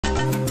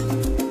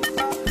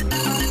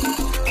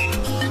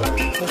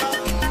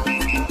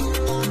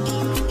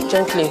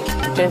Gently,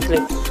 gently.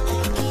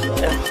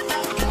 Yeah.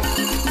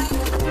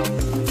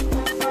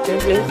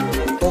 Gently,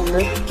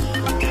 gently.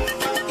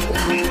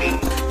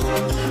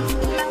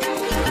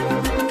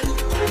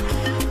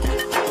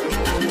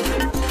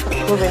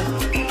 Move in.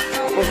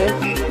 Move in.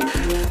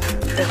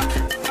 Yeah.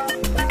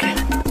 Okay.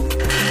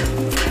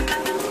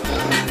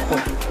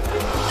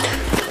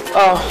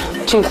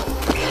 Chief,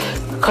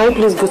 can you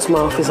please go to my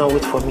office and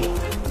wait for me?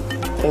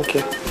 Thank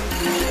you.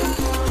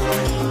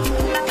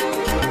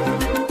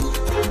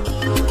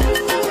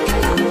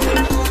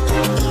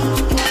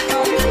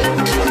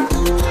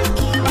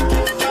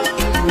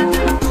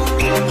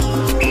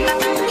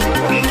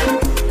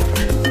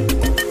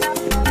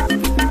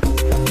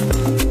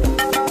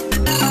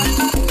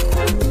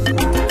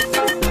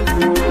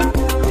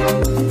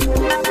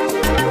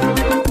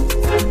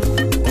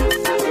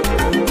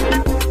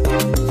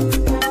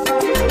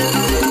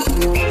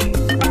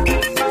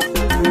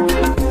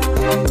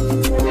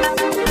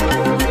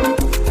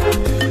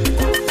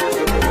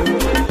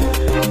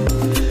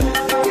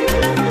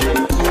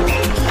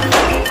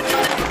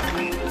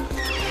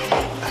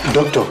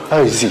 Doctor,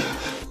 how is he?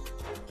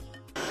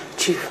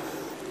 Chief,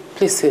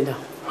 please sit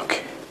down.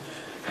 Okay.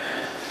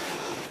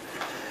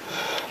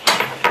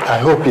 I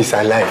hope he's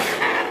alive.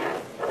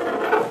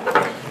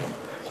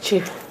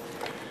 Chief,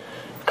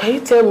 can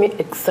you tell me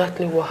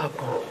exactly what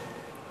happened?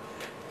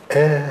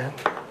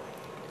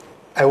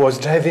 I was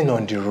driving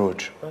on the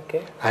road.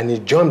 Okay. And he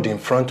jumped in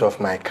front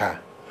of my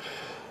car.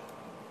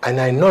 And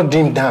I knocked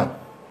him down.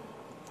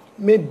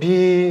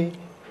 Maybe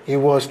he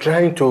was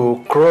trying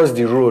to cross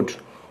the road,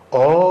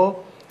 or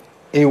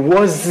he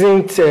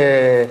wasn't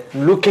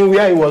looking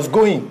where he was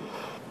going.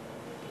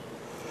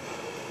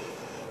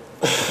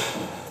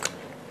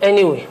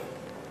 Anyway,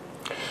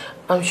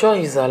 I'm sure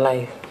he's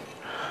alive,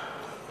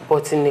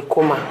 but in a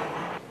coma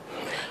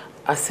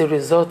as a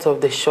result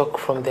of the shock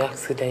from the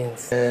accident.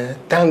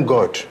 Thank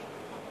God.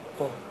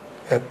 Oh.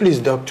 Please,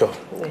 doctor.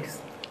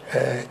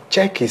 Yes.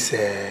 Check his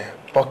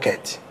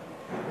pocket.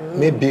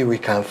 Maybe we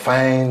can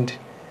find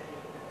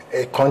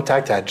a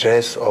contact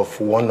address of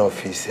one of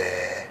his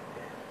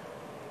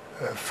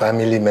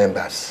family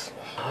members.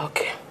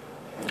 Okay.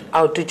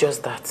 I'll do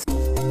just that.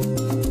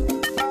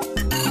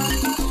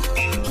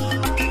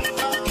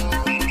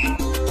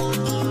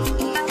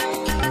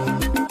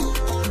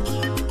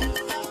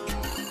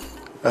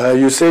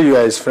 You say you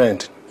are his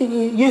friend?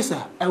 Yes,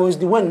 sir. I was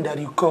the one that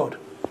you called.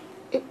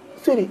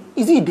 Sorry,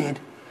 is he dead?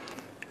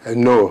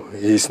 No,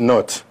 he's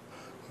not.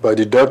 But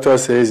the doctor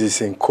says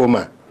he's in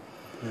coma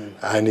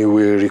and he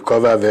will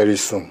recover very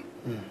soon.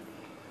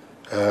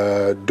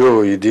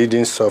 Though he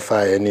didn't suffer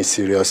any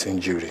serious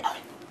injury.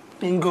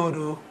 Thank God,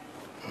 oh.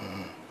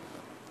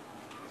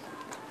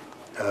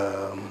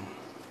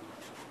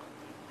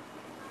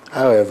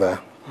 However,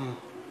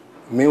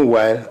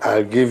 meanwhile,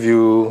 I'll give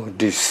you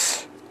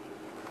this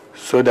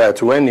so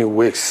that when he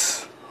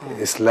wakes,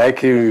 it's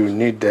likely you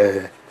need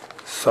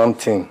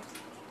something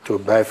to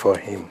buy for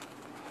him.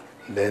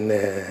 Then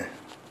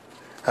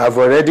I've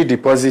already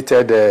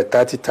deposited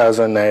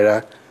 30,000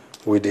 naira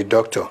with the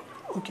doctor.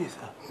 Okay,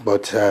 sir.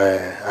 But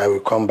I will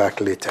come back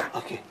later.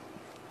 Okay.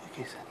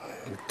 Okay, sir.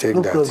 Take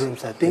no that. No problem,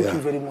 sir. Thank you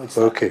very much,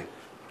 sir. Okay.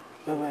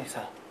 Bye-bye,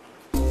 sir.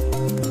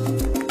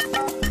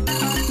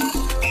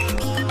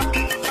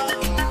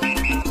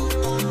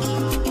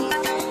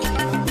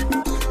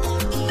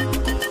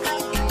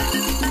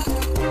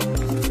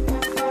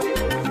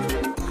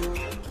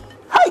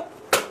 Hi!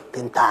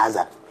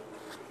 10,000.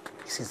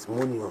 This is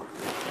money.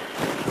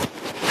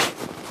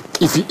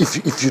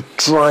 If you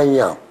try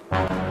and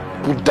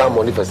put that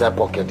money for inside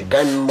pocket, the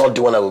guy not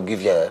the one I will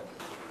give you.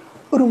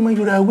 Oh, my,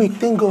 you're awake.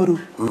 Thank God.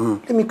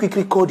 Let me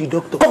quickly call the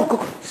doctor. Come.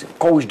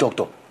 Call which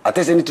doctor? I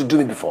tell you anything to do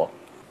me before.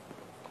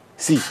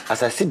 See,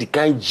 as I see the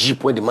kind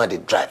jeep when the man they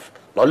drive,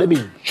 now let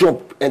me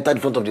jump, enter the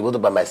front of the motor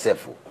by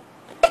myself.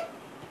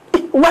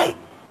 Why?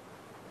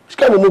 This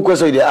kind of more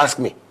question they ask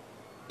me.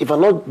 If I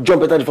not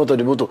jump enter the front of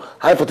the motor,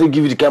 how if I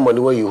give you the kind of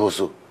money when you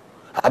also?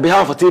 I be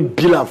half a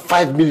bill and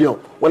 5 million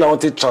when I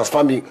want to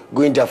transfer me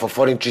going there for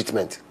foreign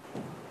treatment.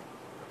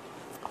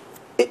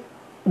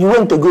 You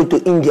want to go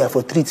to India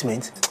for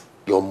treatment?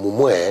 Your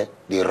mumu,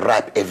 they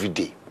ripe every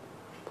day.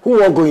 Who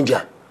want go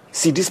India?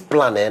 See this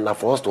plan now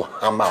for us to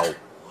hammer out.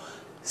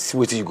 See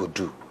what you go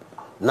do.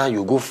 Now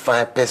you go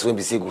find a person when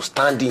we say go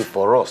stand in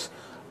for us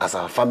as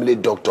our family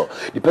doctor.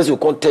 The person will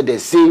come tell them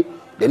say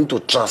they need to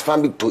transfer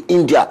me to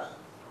India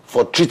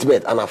for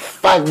treatment and a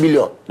 5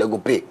 million they go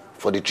pay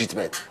for the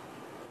treatment.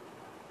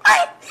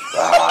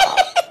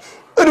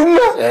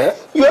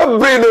 You have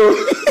brain,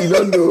 oh. You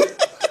don't know.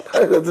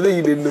 Today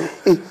you didn't know.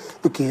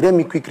 Okay, let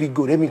me quickly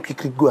go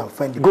and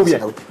find the go person.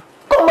 Here.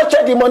 Come and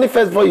check the money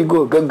first before you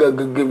go. Go.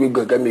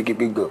 Let me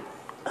keep it go.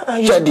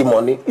 Check the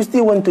money. You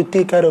still want to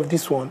take out of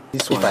this one?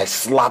 If I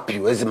slap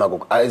you, Ezima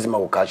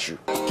will catch you.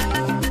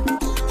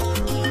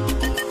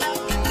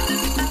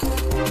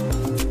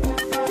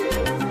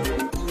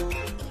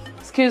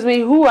 Excuse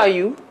me, who are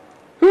you?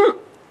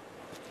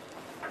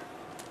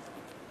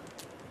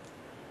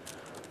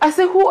 I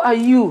said, who are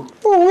you?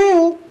 Oh,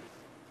 well.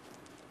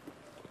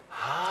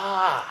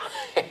 Ah.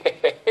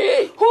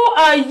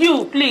 are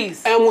you,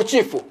 please?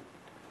 Chief,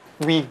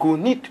 we go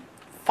need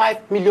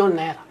 5 million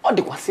naira. All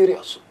the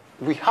serious.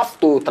 We have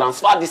to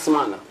transfer this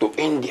man to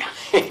India.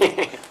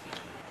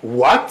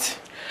 What?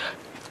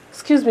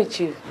 Excuse me,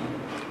 Chief.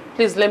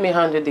 Please let me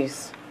handle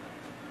this.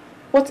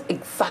 What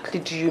exactly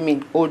do you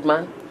mean, old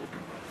man?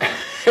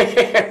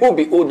 Who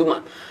be old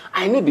man?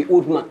 I no be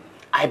old man.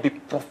 I be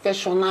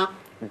professional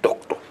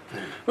doctor.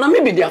 Now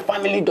maybe they are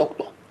family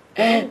doctor.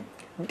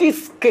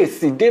 This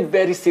case is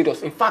very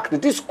serious. In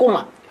fact, this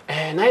coma,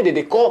 now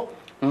they call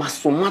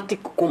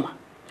masomatic coma.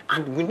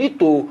 And we need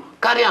to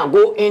carry and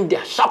go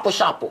India, sharp.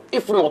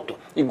 If not,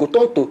 it go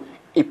turn to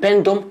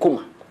impending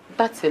coma.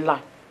 That's a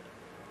lie.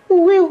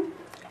 Will.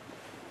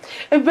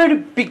 A very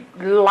big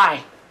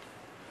lie.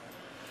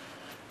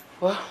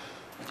 Well,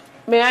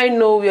 may I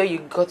know where you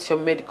got your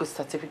medical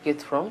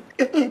certificate from?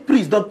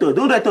 Please, doctor,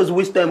 don't let us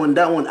waste time on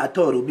that one at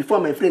all before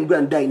my friend go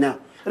and die now.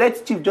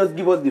 Let Chief just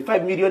give us the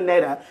 5 million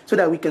naira so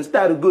that we can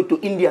start to go to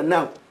India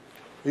now.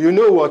 You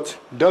know what,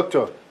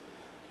 doctor?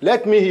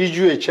 Let me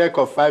issue a check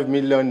of 5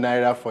 million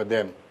naira for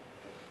them.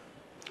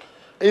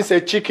 It's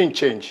a chicken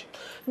change.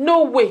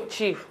 No way,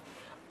 Chief.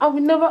 I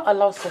will never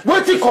allow such.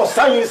 What it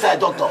concern you inside,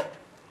 doctor?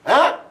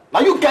 Huh? Now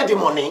you get the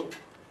money.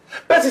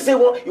 Person say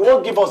you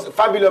won't give us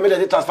 5 million, maybe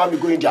they transfer me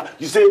go India.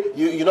 You say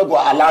you not go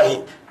allow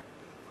him.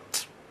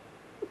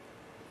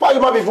 Why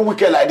you might be even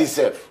wicked like this,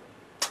 self?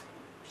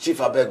 Chief,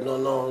 I beg,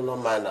 no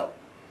mind now.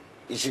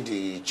 Issue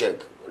the check.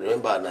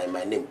 Remember now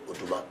my name,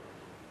 Oduma.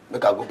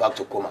 Make I go back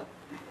to coma.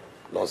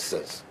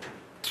 Nonsense.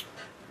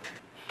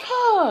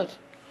 God,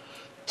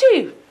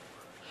 Chief,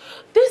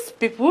 these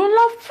people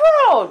are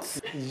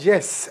frauds.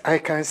 Yes, I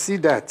can see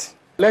that.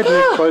 Let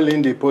me call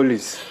in the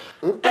police.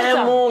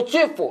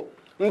 Chief,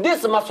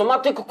 this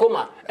masomatic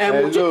coma.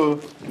 Hello.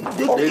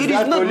 It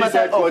is not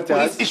matter of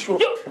police issue.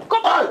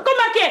 Come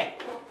back here.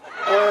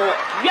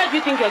 Where do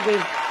you think you're going?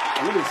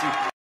 I need to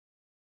see.